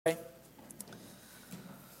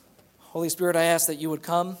Holy Spirit, I ask that you would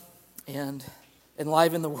come and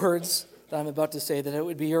enliven the words that I'm about to say, that it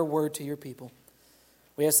would be your word to your people.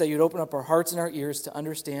 We ask that you'd open up our hearts and our ears to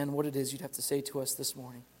understand what it is you'd have to say to us this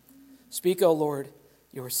morning. Speak, O Lord,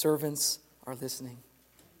 your servants are listening.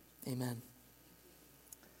 Amen.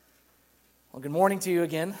 Well, good morning to you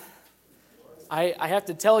again. I have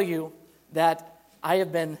to tell you that I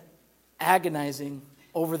have been agonizing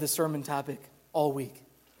over the sermon topic all week.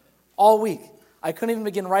 All week. I couldn't even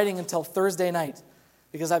begin writing until Thursday night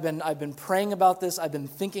because I've been praying about this, I've been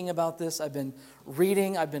thinking about this, I've been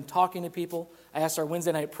reading, I've been talking to people. I asked our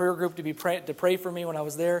Wednesday night prayer group to pray for me when I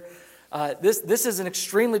was there. This is an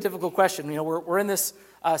extremely difficult question. You know, we're in this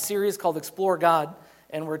series called Explore God,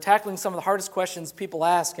 and we're tackling some of the hardest questions people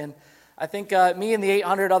ask. And I think me and the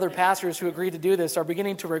 800 other pastors who agreed to do this are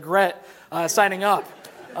beginning to regret signing up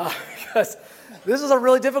because this is a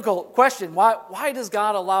really difficult question. Why does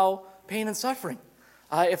God allow pain and suffering?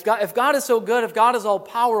 If God is so good, if God is all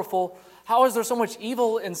powerful, how is there so much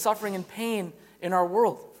evil and suffering and pain in our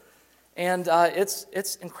world? And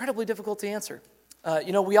it's incredibly difficult to answer.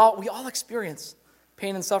 We all experience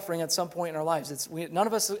pain and suffering at some point in our lives. None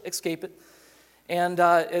of us escape it, and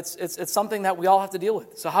it's something that we all have to deal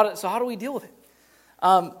with. So how do we deal with it?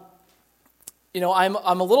 I'm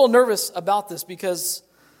a little nervous about this because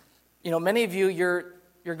many of you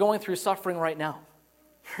you're going through suffering right now.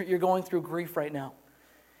 You're going through grief right now.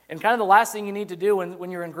 And kind of the last thing you need to do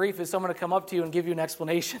when you're in grief is someone to come up to you and give you an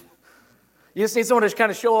explanation. You just need someone to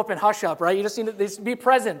kind of show up and hush up, right? You just need to be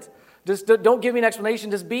present. Just don't give me an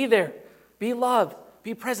explanation. Just be there. Be loved.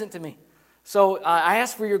 Be present to me. So I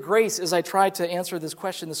ask for your grace as I try to answer this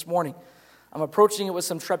question this morning. I'm approaching it with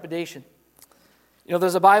some trepidation.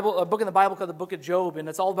 There's a book in the Bible called the Book of Job, and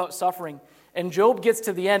it's all about suffering. And Job gets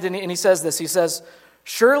to the end, and he says this. He says,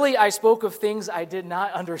 "Surely I spoke of things I did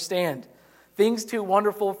not understand, things too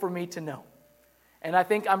wonderful for me to know." And I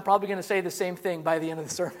think I'm probably going to say the same thing by the end of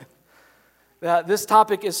the sermon. This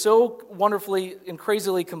topic is so wonderfully and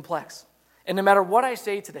crazily complex. And no matter what I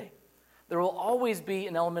say today, there will always be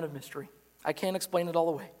an element of mystery. I can't explain it all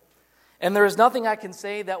away. And there is nothing I can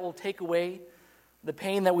say that will take away the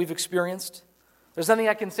pain that we've experienced. There's nothing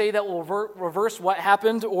I can say that will reverse what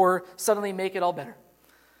happened or suddenly make it all better.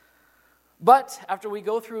 But after we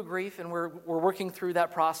go through grief and we're working through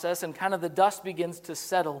that process and kind of the dust begins to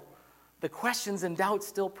settle, the questions and doubts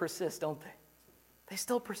still persist, don't they? They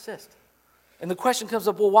still persist. And the question comes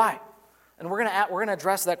up, well, why? And we're going to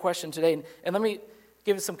address that question today. And let me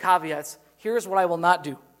give you some caveats. Here's what I will not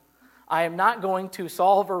do. I am not going to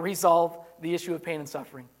solve or resolve the issue of pain and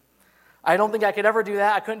suffering. I don't think I could ever do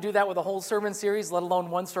that. I couldn't do that with a whole sermon series, let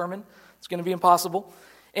alone one sermon. It's going to be impossible.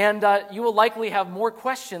 And you will likely have more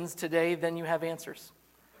questions today than you have answers.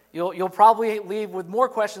 You'll probably leave with more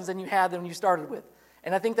questions than you had than you started with.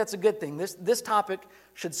 And I think that's a good thing. This topic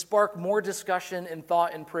should spark more discussion and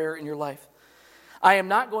thought and prayer in your life. I am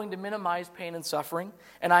not going to minimize pain and suffering,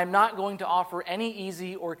 and I'm not going to offer any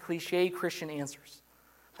easy or cliche Christian answers.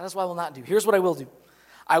 That is what I will not do. Here's what I will do.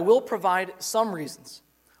 I will provide some reasons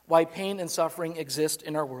why pain and suffering exist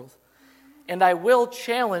in our world. And I will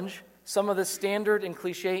challenge some of the standard and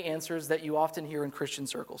cliche answers that you often hear in Christian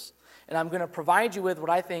circles. And I'm going to provide you with what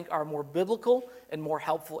I think are more biblical and more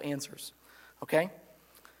helpful answers. Okay?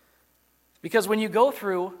 Because when you go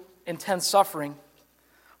through intense suffering,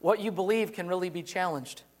 what you believe can really be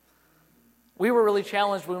challenged. We were really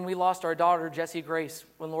challenged when we lost our daughter, Jessie Grace,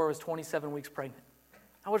 when Laura was 27 weeks pregnant.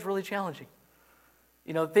 That was really challenging.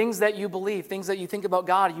 Things that you believe, things that you think about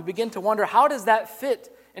God, you begin to wonder, how does that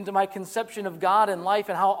fit into my conception of God and life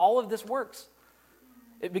and how all of this works?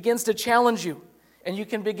 It begins to challenge you, and you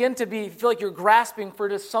can begin to feel like you're grasping for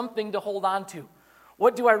just something to hold on to.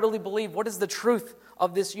 What do I really believe? What is the truth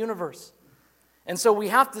of this universe? And so we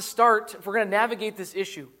have to start, if we're going to navigate this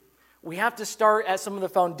issue, we have to start at some of the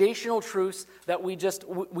foundational truths that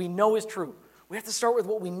we know is true. We have to start with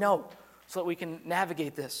what we know so that we can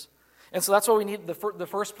navigate this. And so that's what we need, the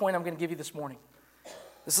first point I'm going to give you this morning.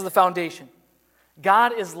 This is the foundation.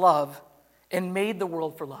 God is love and made the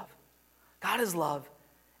world for love. God is love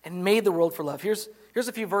and made the world for love. Here's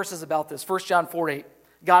a few verses about this. 1 John 4:8.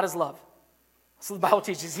 God is love. That's what the Bible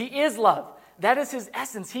teaches. He is love. That is his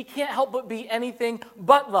essence. He can't help but be anything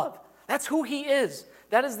but love. That's who he is.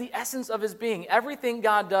 That is the essence of his being. Everything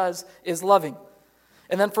God does is loving.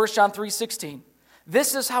 And then 1 John 3:16.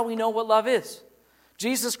 This is how we know what love is.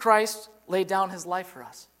 Jesus Christ laid down his life for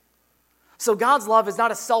us. So God's love is not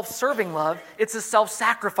a self-serving love. It's a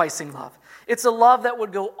self-sacrificing love. It's a love that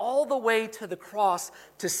would go all the way to the cross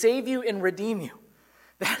to save you and redeem you.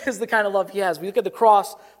 That is the kind of love he has. We look at the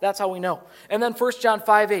cross, that's how we know. And then 1 John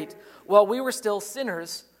 5:8. While we were still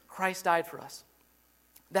sinners, Christ died for us.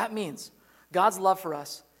 That means God's love for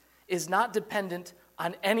us is not dependent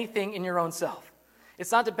on anything in your own self.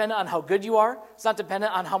 It's not dependent on how good you are. It's not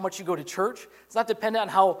dependent on how much you go to church. It's not dependent on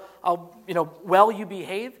how well you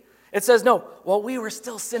behave. It says, no, while we were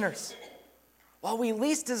still sinners, while we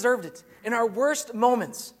least deserved it, in our worst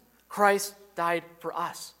moments, Christ died for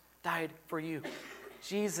us, died for you.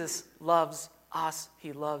 Jesus loves us.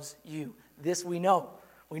 He loves you. This we know.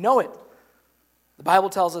 We know it. The Bible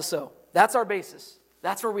tells us so. That's our basis.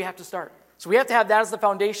 That's where we have to start. So we have to have that as the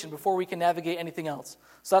foundation before we can navigate anything else.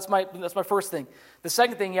 So that's my first thing. The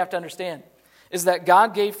second thing you have to understand is that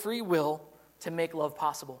God gave free will to make love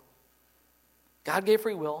possible. God gave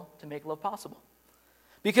free will to make love possible.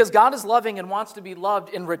 Because God is loving and wants to be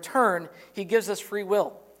loved in return, he gives us free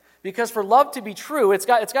will. Because for love to be true, it's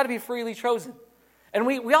got to be freely chosen. And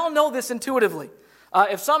we all know this intuitively.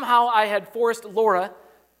 If somehow I had forced Laura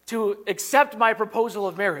to accept my proposal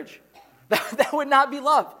of marriage, that would not be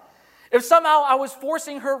love. If somehow I was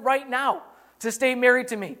forcing her right now to stay married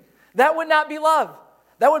to me, that would not be love.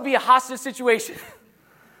 That would be a hostage situation.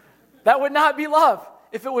 That would not be love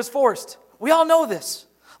if it was forced. We all know this.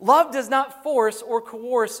 Love does not force or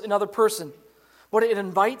coerce another person, but it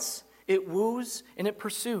invites, it woos, and it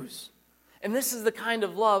pursues. And this is the kind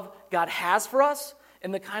of love God has for us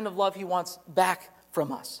and the kind of love he wants back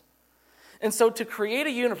from us. And so to create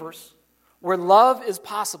a universe where love is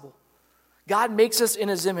possible, God makes us in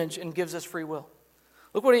his image and gives us free will.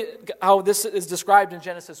 Look how this is described in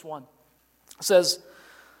Genesis 1. It says,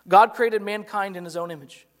 God created mankind in his own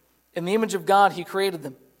image. In the image of God, he created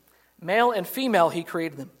them. Male and female, he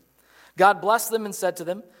created them. God blessed them and said to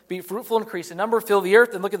them, be fruitful and increase in number, fill the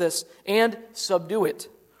earth, and look at this, and subdue it.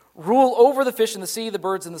 Rule over the fish in the sea, the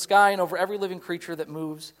birds in the sky, and over every living creature that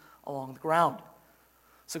moves along the ground.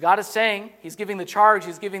 So God is saying, he's giving the charge,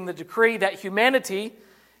 he's giving the decree that humanity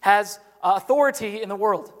has authority in the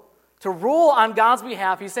world to rule on God's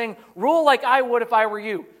behalf. He's saying, rule like I would if I were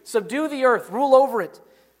you. Subdue the earth, rule over it.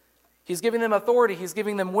 He's giving them authority, he's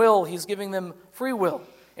giving them will, he's giving them free will.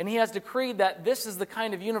 And he has decreed that this is the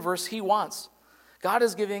kind of universe he wants. God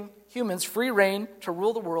is giving humans free reign to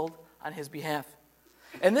rule the world on his behalf.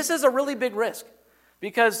 And this is a really big risk,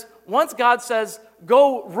 because once God says,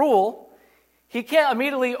 go rule, he can't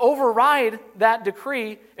immediately override that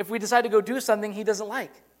decree if we decide to go do something he doesn't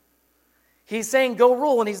like. He's saying go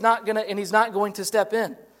rule, and he's not going to step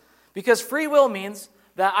in. Because free will means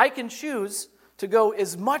that I can choose to go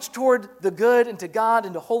as much toward the good and to God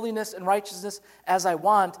and to holiness and righteousness as I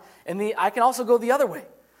want. And I can also go the other way,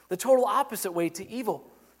 the total opposite way, to evil,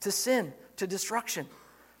 to sin, to destruction.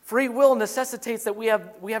 Free will necessitates that we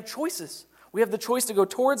have choices. We have the choice to go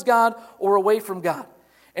towards God or away from God.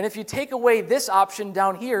 And if you take away this option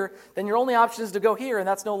down here, then your only option is to go here, and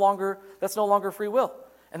that's no longer free will.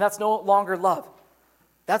 And that's no longer love.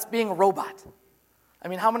 That's being a robot. I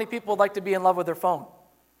mean, how many people would like to be in love with their phone?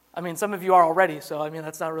 I mean, some of you are already, so I mean,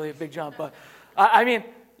 that's not really a big jump. But I mean,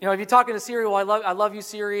 if you're talking to Siri, well, I love you,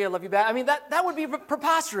 Siri, I love you back. I mean, that would be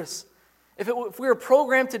preposterous if we were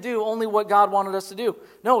programmed to do only what God wanted us to do.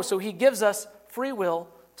 No, so he gives us free will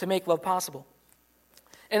to make love possible.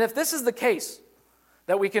 And if this is the case,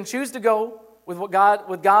 that we can choose to go with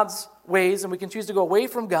God's ways, and we can choose to go away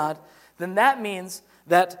from God, then that means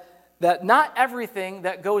that not everything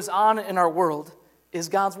that goes on in our world is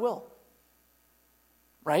God's will.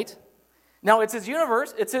 Right? Now, it's his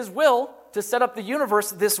universe, it's his will to set up the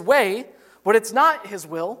universe this way, but it's not his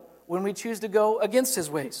will when we choose to go against his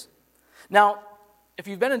ways. Now, if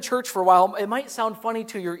you've been in church for a while, it might sound funny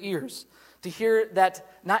to your ears to hear that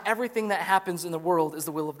not everything that happens in the world is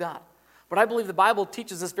the will of God. But I believe the Bible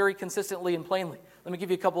teaches this very consistently and plainly. Let me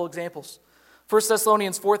give you a couple examples. 1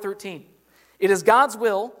 Thessalonians 4:13. It is God's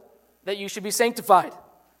will that you should be sanctified,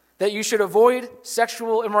 that you should avoid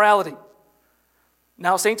sexual immorality.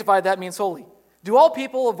 Now, sanctified, that means holy. Do all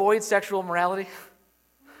people avoid sexual immorality?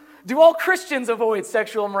 Do all Christians avoid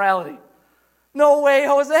sexual immorality? No way,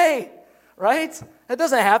 Jose, right? That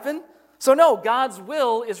doesn't happen. So no, God's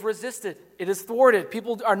will is resisted. It is thwarted.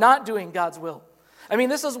 People are not doing God's will. I mean,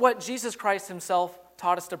 this is what Jesus Christ himself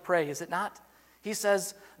taught us to pray, is it not? He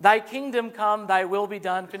says, thy kingdom come, thy will be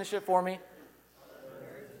done. Finish it for me.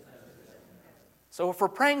 So if we're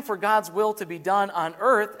praying for God's will to be done on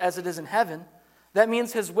earth as it is in heaven, that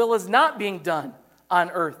means his will is not being done on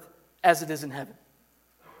earth as it is in heaven.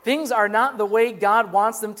 Things are not the way God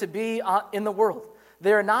wants them to be in the world.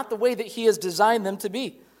 They are not the way that he has designed them to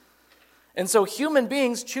be. And so human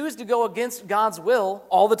beings choose to go against God's will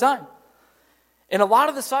all the time. And a lot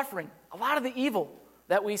of the suffering, a lot of the evil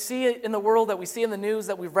that we see in the world, that we see in the news,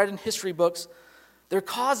 that we've read in history books, They're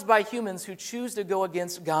caused by humans who choose to go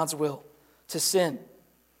against God's will, to sin.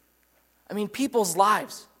 I mean, people's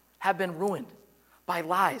lives have been ruined by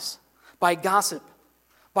lies, by gossip,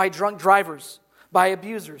 by drunk drivers, by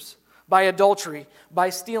abusers, by adultery,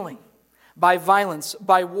 by stealing, by violence,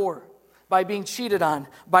 by war, by being cheated on,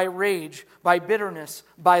 by rage, by bitterness,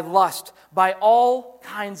 by lust, by all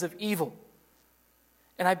kinds of evil.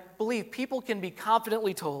 And I believe people can be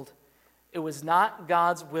confidently told it was not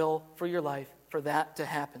God's will for your life for that to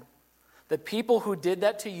happen. The people who did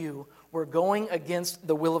that to you were going against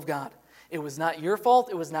the will of God. It was not your fault.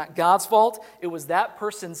 It was not God's fault. It was that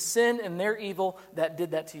person's sin and their evil that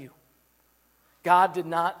did that to you. God did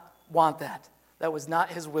not want that. That was not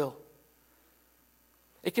his will.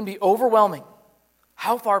 It can be overwhelming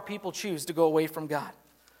how far people choose to go away from God.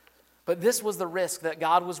 But this was the risk that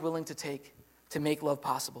God was willing to take to make love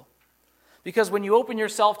possible. Because when you open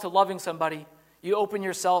yourself to loving somebody, you open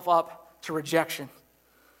yourself up to rejection.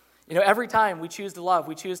 You know, every time we choose to love,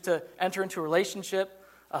 we choose to enter into a relationship,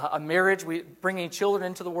 a marriage, we bringing children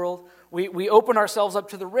into the world, we open ourselves up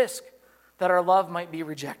to the risk that our love might be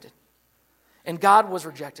rejected. And God was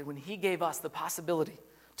rejected when he gave us the possibility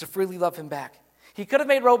to freely love him back. He could have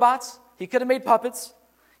made robots. He could have made puppets.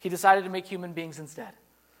 He decided to make human beings instead.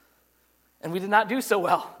 And we did not do so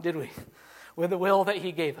well, did we? With the will that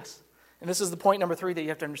he gave us. And this is the point number 3 that you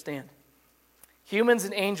have to understand. Humans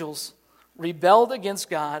and angels rebelled against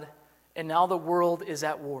God, and now the world is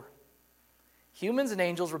at war. Humans and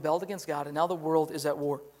angels rebelled against God, and now the world is at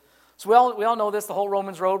war. So we all know this, the whole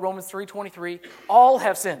Romans road, Romans 3:23. All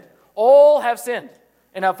have sinned. All have sinned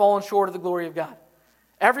and have fallen short of the glory of God.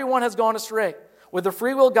 Everyone has gone astray. With the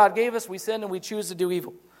free will God gave us, we sin and we choose to do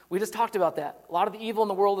evil. We just talked about that. A lot of the evil in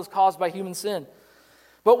the world is caused by human sin.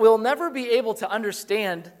 But we'll never be able to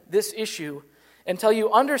understand this issue until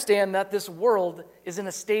you understand that this world is in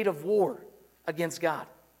a state of war against God.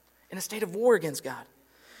 In a state of war against God.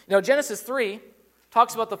 You know, Genesis 3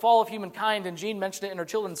 talks about the fall of humankind, and Jean mentioned it in her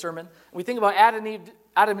children's sermon. We think about Adam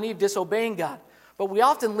and Eve disobeying God. But we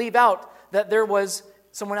often leave out that there was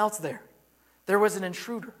someone else there. There was an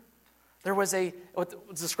intruder. There was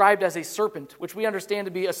what's described as a serpent, which we understand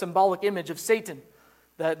to be a symbolic image of Satan,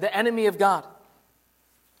 the enemy of God,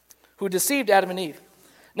 who deceived Adam and Eve.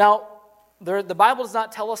 Now, the Bible does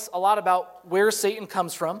not tell us a lot about where Satan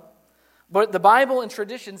comes from, but the Bible and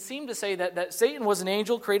tradition seem to say that Satan was an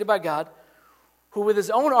angel created by God, who with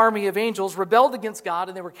his own army of angels rebelled against God,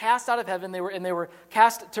 and they were cast out of heaven, they were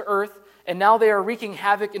cast to earth, and now they are wreaking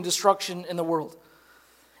havoc and destruction in the world.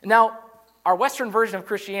 And now, our Western version of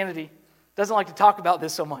Christianity doesn't like to talk about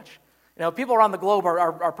this so much. You know, people around the globe,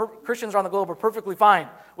 Christians around the globe are perfectly fine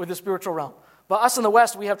with the spiritual realm. But us in the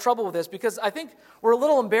West, we have trouble with this because I think we're a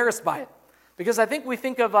little embarrassed by it. Because I think we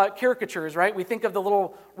think of caricatures, right? We think of the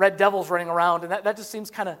little red devils running around, and that just seems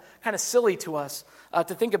kind of silly to us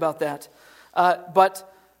to think about that.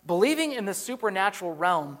 But believing in the supernatural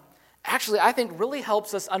realm actually, I think, really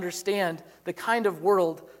helps us understand the kind of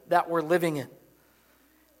world that we're living in.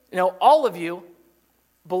 You know, all of you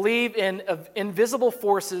believe in invisible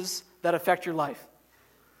forces that affect your life.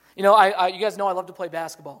 You know, you guys know I love to play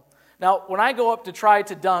basketball. Now, when I go up to try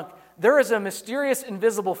to dunk, there is a mysterious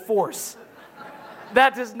invisible force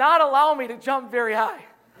that does not allow me to jump very high.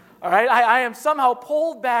 All right? I am somehow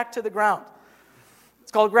pulled back to the ground.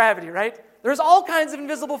 It's called gravity, right? There's all kinds of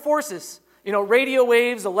invisible forces. You know, radio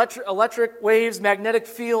waves, electric waves, magnetic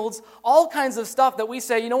fields, all kinds of stuff that we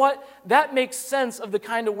say, you know what? That makes sense of the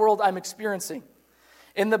kind of world I'm experiencing.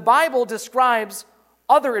 And the Bible describes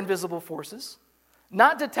other invisible forces,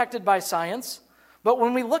 not detected by science, but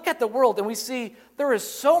when we look at the world and we see there is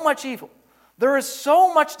so much evil, there is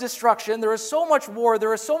so much destruction, there is so much war,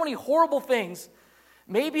 there are so many horrible things,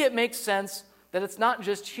 maybe it makes sense that it's not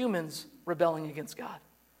just humans rebelling against God.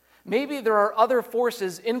 Maybe there are other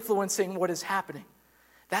forces influencing what is happening.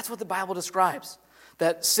 That's what the Bible describes,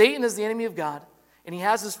 that Satan is the enemy of God, and he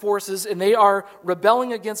has his forces, and they are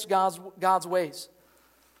rebelling against God's ways.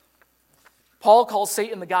 Paul calls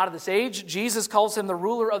Satan the god of this age. Jesus calls him the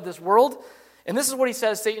ruler of this world. And this is what he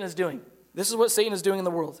says Satan is doing. This is what Satan is doing in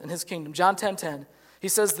the world, in his kingdom. John 10:10. He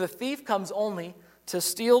says, the thief comes only to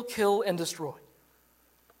steal, kill, and destroy.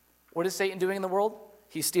 What is Satan doing in the world?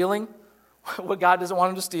 He's stealing what God doesn't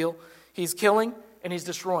want him to steal. He's killing, and he's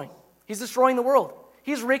destroying. He's destroying the world.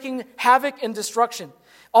 He's wreaking havoc and destruction.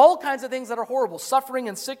 All kinds of things that are horrible, suffering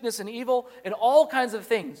and sickness and evil, and all kinds of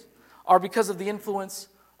things are because of the influence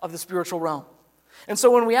of the spiritual realm. And so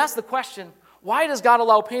when we ask the question, why does God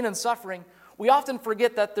allow pain and suffering? We often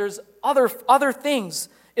forget that there's other things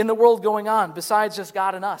in the world going on besides just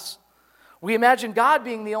God and us. We imagine God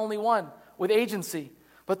being the only one with agency.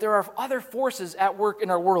 but there are other forces at work in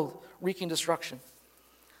our world wreaking destruction.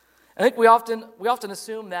 I think we often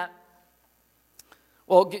assume that,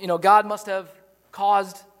 well, God must have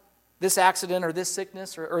caused this accident or this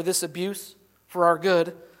sickness or this abuse for our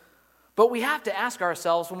good. But we have to ask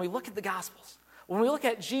ourselves when we look at the Gospels, when we look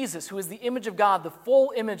at Jesus, who is the image of God, the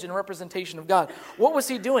full image and representation of God, what was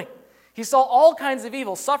he doing? He saw all kinds of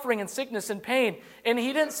evil, suffering and sickness and pain, and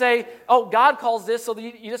he didn't say, "Oh, God caused this, so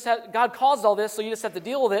God caused all this, so you just have to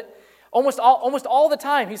deal with it." Almost all the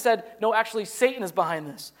time, he said, "No, actually, Satan is behind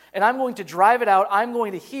this, and I'm going to drive it out. I'm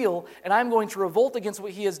going to heal, and I'm going to revolt against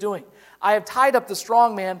what he is doing. I have tied up the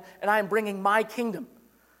strong man, and I am bringing my kingdom."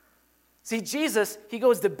 See, Jesus, he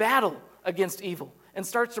goes to battle against evil and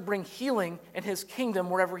starts to bring healing in his kingdom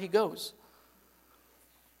wherever he goes.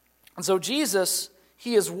 And so Jesus,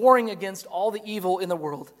 he is warring against all the evil in the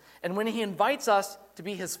world. And when he invites us to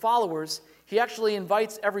be his followers, he actually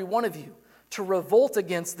invites every one of you to revolt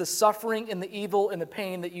against the suffering and the evil and the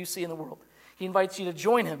pain that you see in the world. He invites you to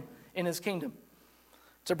join him in his kingdom,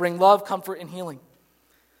 to bring love, comfort, and healing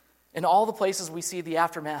in all the places we see the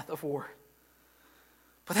aftermath of war.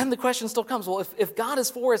 But then the question still comes, well, if God is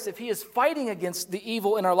for us, if he is fighting against the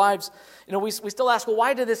evil in our lives, we still ask, well,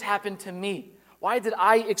 why did this happen to me? Why did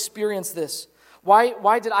I experience this?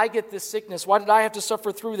 Why did I get this sickness? Why did I have to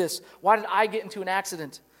suffer through this? Why did I get into an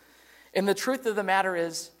accident? And the truth of the matter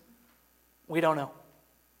is, we don't know.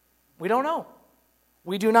 We don't know.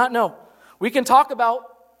 We do not know. We can talk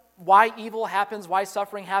about why evil happens, why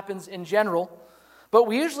suffering happens in general, but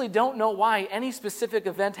we usually don't know why any specific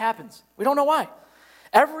event happens. We don't know why.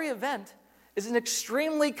 Every event is an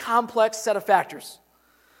extremely complex set of factors.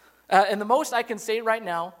 And the most I can say right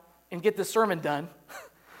now and get the sermon done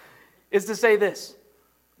is to say this: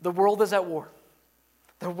 the world is at war.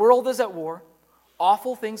 The world is at war.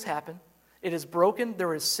 Awful things happen. It is broken.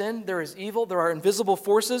 There is sin. There is evil. There are invisible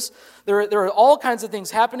forces. There are all kinds of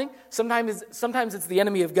things happening. Sometimes it's the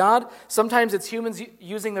enemy of God. Sometimes it's humans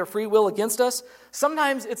using their free will against us.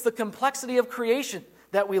 Sometimes it's the complexity of creation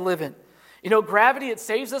that we live in. Gravity, it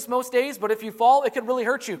saves us most days, but if you fall, it could really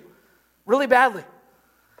hurt you really badly.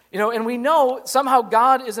 And we know somehow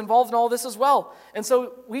God is involved in all this as well. And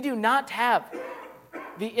so we do not have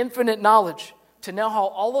the infinite knowledge to know how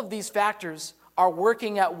all of these factors are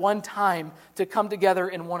working at one time to come together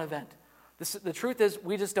in one event. The truth is,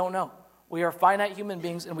 we just don't know. We are finite human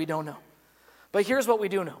beings and we don't know. But here's what we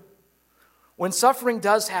do know. When suffering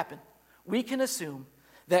does happen, we can assume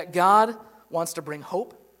that God wants to bring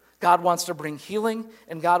hope, God wants to bring healing,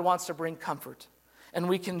 and God wants to bring comfort. And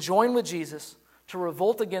we can join with Jesus to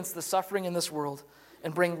revolt against the suffering in this world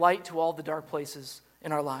and bring light to all the dark places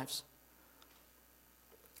in our lives.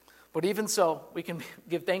 But even so, we can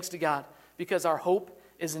give thanks to God because our hope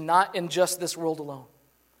is not in just this world alone.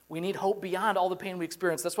 We need hope beyond all the pain we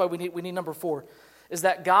experience. That's why we need number 4, is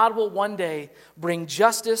that God will one day bring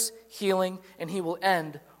justice, healing, and he will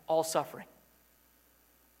end all suffering.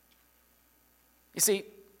 You see,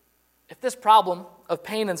 if this problem of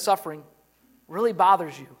pain and suffering really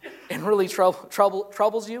bothers you and really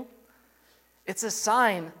troubles you, it's a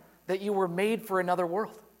sign that you were made for another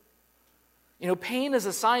world. Pain is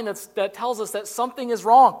a sign that tells us that something is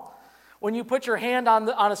wrong. When you put your hand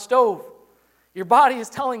on a stove, your body is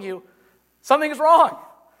telling you something is wrong.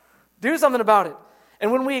 Do something about it.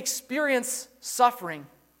 And when we experience suffering,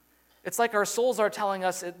 it's like our souls are telling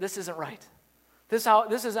us this isn't right. This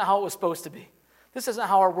isn't how it was supposed to be. This isn't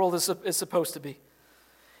how our world is supposed to be.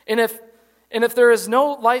 And if there is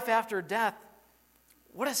no life after death,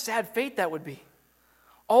 what a sad fate that would be.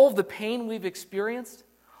 All of the pain we've experienced,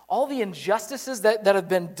 all the injustices that have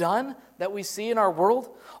been done that we see in our world,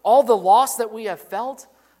 all the loss that we have felt,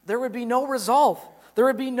 there would be no resolve. There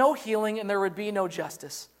would be no healing and there would be no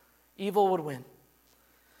justice. Evil would win.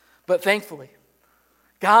 But thankfully,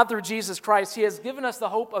 God through Jesus Christ, he has given us the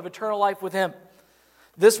hope of eternal life with him.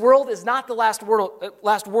 This world is not the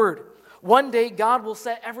last word. One day, God will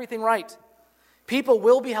set everything right. People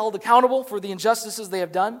will be held accountable for the injustices they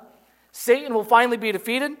have done. Satan will finally be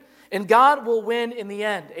defeated, and God will win in the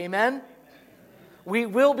end. Amen? We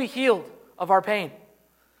will be healed of our pain.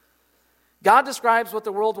 God describes what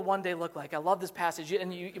the world will one day look like. I love this passage,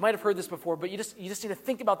 and you might have heard this before, but you just need to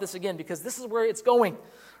think about this again because this is where it's going.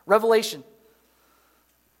 Revelation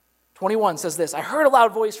 21 says this: I heard a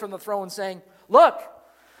loud voice from the throne saying, "Look,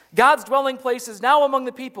 God's dwelling place is now among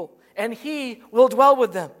the people, and he will dwell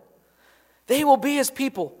with them. They will be his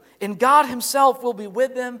people, and God himself will be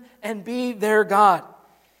with them and be their God.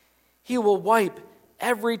 He will wipe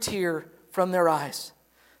every tear from their eyes.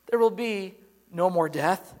 There will be no more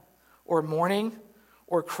death, or mourning,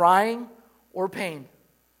 or crying, or pain.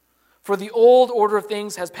 For for the old order of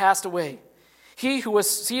things has passed away. He who was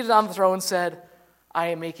seated on the throne said, I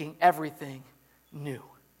am making everything new.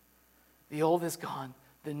 The old is gone,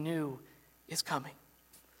 the new is coming.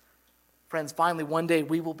 Friends, finally, one day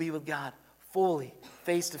we will be with God fully,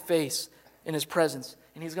 face to face in His presence.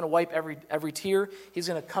 And He's going to wipe every tear. He's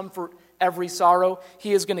going to comfort every sorrow.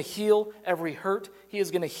 He is going to heal every hurt. He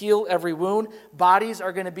is going to heal every wound. Bodies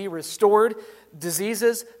are going to be restored.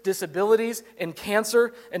 Diseases, disabilities, and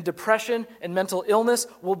cancer, and depression, and mental illness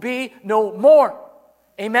will be no more.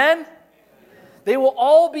 Amen? They will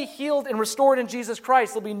all be healed and restored in Jesus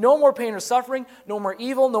Christ. There'll be no more pain or suffering, no more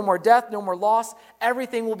evil, no more death, no more loss.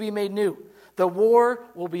 Everything will be made new. The war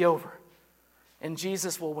will be over, and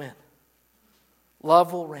Jesus will win.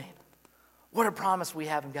 Love will reign. What a promise we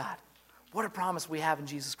have in God. What a promise we have in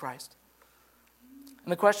Jesus Christ.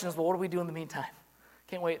 And the question is, well, what do we do in the meantime?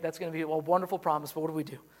 Can't wait. That's going to be a wonderful promise, but what do we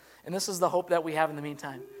do? And this is the hope that we have in the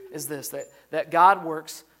meantime, is this, that God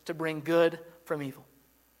works to bring good from evil.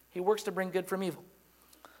 He works to bring good from evil.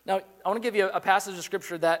 Now, I want to give you a passage of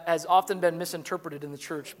Scripture that has often been misinterpreted in the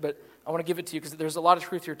church, but I want to give it to you because there's a lot of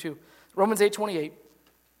truth here too. Romans 8:28.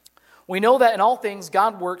 We know that in all things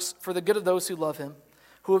God works for the good of those who love Him,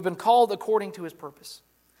 who have been called according to His purpose.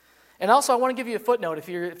 And also, I want to give you a footnote. If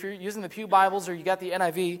you're using the Pew Bibles or you got the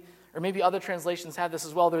NIV, or maybe other translations have this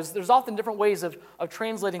as well, there's often different ways of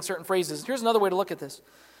translating certain phrases. Here's another way to look at this.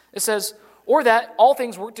 It says, or that all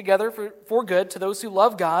things work together for good to those who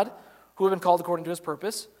love God, who have been called according to His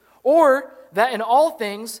purpose, or that in all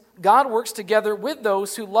things God works together with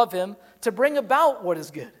those who love Him to bring about what is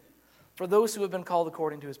good, for those who have been called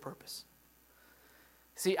according to His purpose.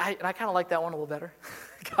 See, I kind of like that one a little better.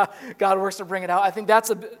 God works to bring it out. I think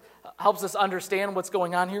that's helps us understand what's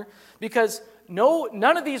going on here, because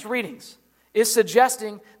none of these readings is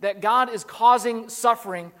suggesting that God is causing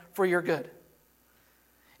suffering for your good.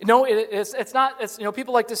 No, it's not.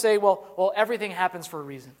 People like to say, well, everything happens for a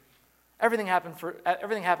reason. Everything happens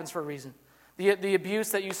for a reason. The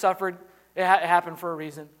abuse that you suffered, it happened for a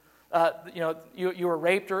reason. You were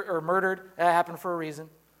raped or murdered, it happened for a reason.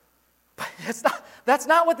 But that's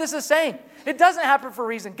not what this is saying. It doesn't happen for a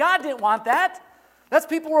reason. God didn't want that. That's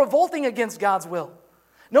people revolting against God's will.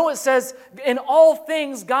 No, it says, in all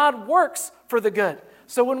things God works for the good.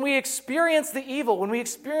 So when we experience the evil, when we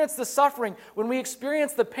experience the suffering, when we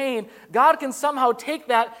experience the pain, God can somehow take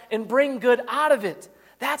that and bring good out of it.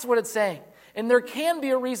 That's what it's saying. And there can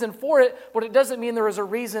be a reason for it, but it doesn't mean there is a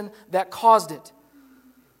reason that caused it.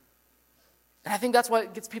 And I think that's why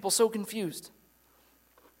it gets people so confused.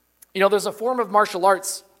 There's a form of martial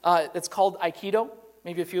arts that's called Aikido.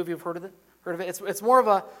 Maybe a few of you have heard of it. It's more of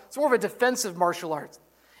a defensive martial arts.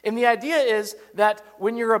 And the idea is that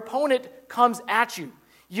when your opponent comes at you,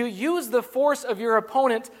 you use the force of your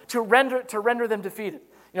opponent to render them defeated.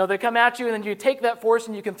 They come at you, and then you take that force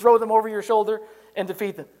and you can throw them over your shoulder and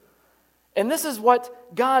defeat them. And this is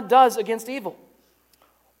what God does against evil.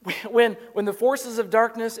 When the forces of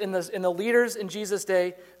darkness and the leaders in Jesus'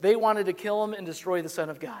 day, they wanted to kill him and destroy the Son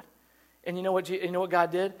of God. And you know what God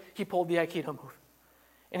did? He pulled the Aikido move.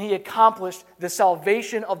 And He accomplished the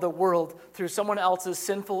salvation of the world through someone else's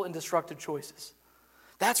sinful and destructive choices.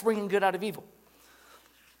 That's bringing good out of evil.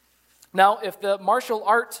 Now, if the martial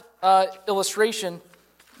art illustration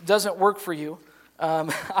doesn't work for you,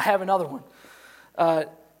 I have another one.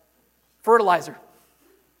 Fertilizer.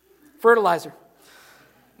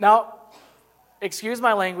 Now, excuse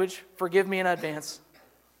my language, forgive me in advance.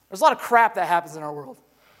 There's a lot of crap that happens in our world,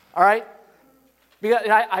 all right? Because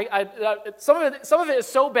some of it is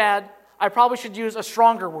so bad, I probably should use a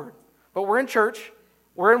stronger word. But we're in church,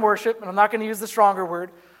 we're in worship, and I'm not going to use the stronger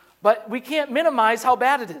word. But we can't minimize how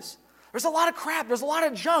bad it is. There's a lot of crap, there's a lot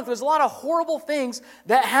of junk, there's a lot of horrible things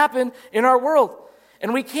that happen in our world.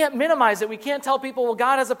 And we can't minimize it. We can't tell people, well,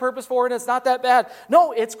 God has a purpose for it and it's not that bad.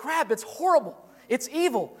 No, it's crap, it's horrible, it's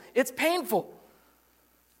evil, it's painful.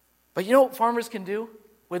 But you know what farmers can do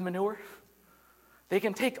with manure? They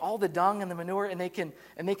can take all the dung and the manure and they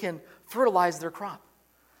can fertilize their crop.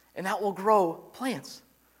 And that will grow plants.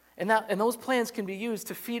 And those plants can be used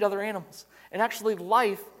to feed other animals. And actually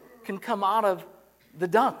life can come out of the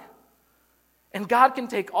dung. And God can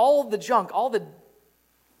take all the junk, all the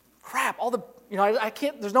crap,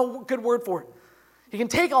 there's no good word for it. He can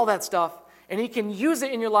take all that stuff and He can use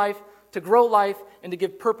it in your life to grow life and to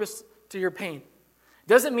give purpose to your pain.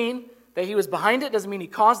 Doesn't mean that He was behind it, doesn't mean He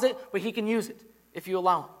caused it, but He can use it if you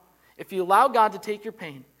allow Him. If you allow God to take your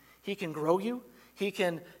pain, He can grow you. He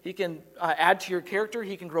can add to your character.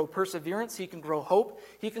 He can grow perseverance. He can grow hope.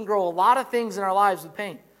 He can grow a lot of things in our lives with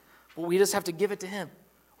pain. But we just have to give it to Him.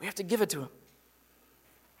 We have to give it to Him.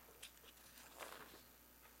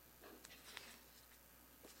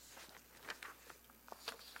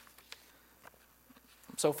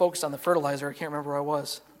 so focused on the fertilizer, I can't remember where I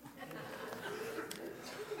was.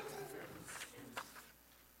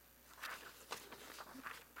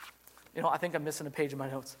 I think I'm missing a page in my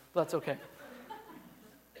notes, but that's okay.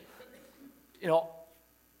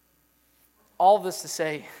 All of this to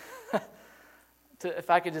say,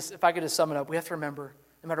 if I could just sum it up, we have to remember,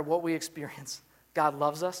 no matter what we experience, God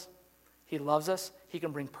loves us. He loves us. He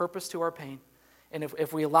can bring purpose to our pain, and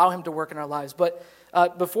if we allow him to work in our lives. But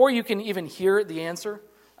before you can even hear the answer,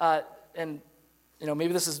 and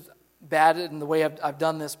maybe this is bad in the way I've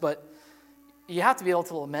done this, but you have to be able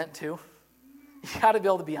to lament too. You got to be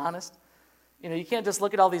able to be honest. You can't just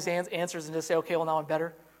look at all these answers and just say, okay, well, now I'm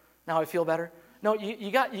better. Now I feel better. No,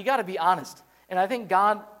 you got to be honest. And I think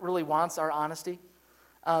God really wants our honesty.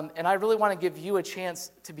 And I really want to give you a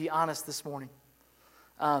chance to be honest this morning.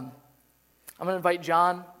 I'm going to invite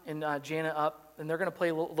John and Jana up, and they're going to play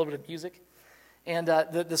a little bit of music. And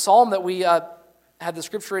the psalm that we had the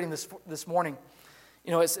scripture reading this morning,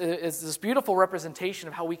 it's this beautiful representation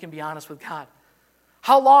of how we can be honest with God.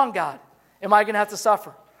 How long, God, am I going to have to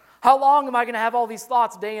suffer? How long am I going to have all these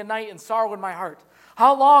thoughts day and night and sorrow in my heart?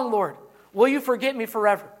 How long, Lord, will you forget me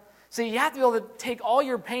forever? See, you have to be able to take all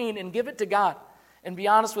your pain and give it to God and be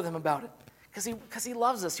honest with him about it. Because he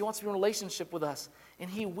loves us. He wants to be in a relationship with us. And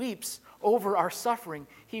he weeps over our suffering.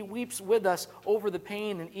 He weeps with us over the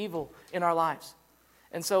pain and evil in our lives.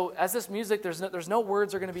 And so as this music, there's no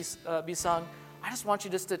words are going to be sung. I just want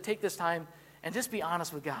you just to take this time and just be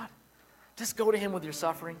honest with God. Just go to him with your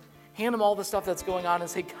suffering. Hand him all the stuff that's going on and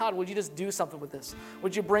say, God, would you just do something with this?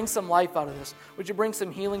 Would you bring some life out of this? Would you bring some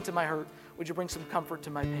healing to my hurt? Would you bring some comfort to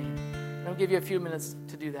my pain? And I'll give you a few minutes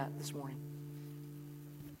to do that this morning.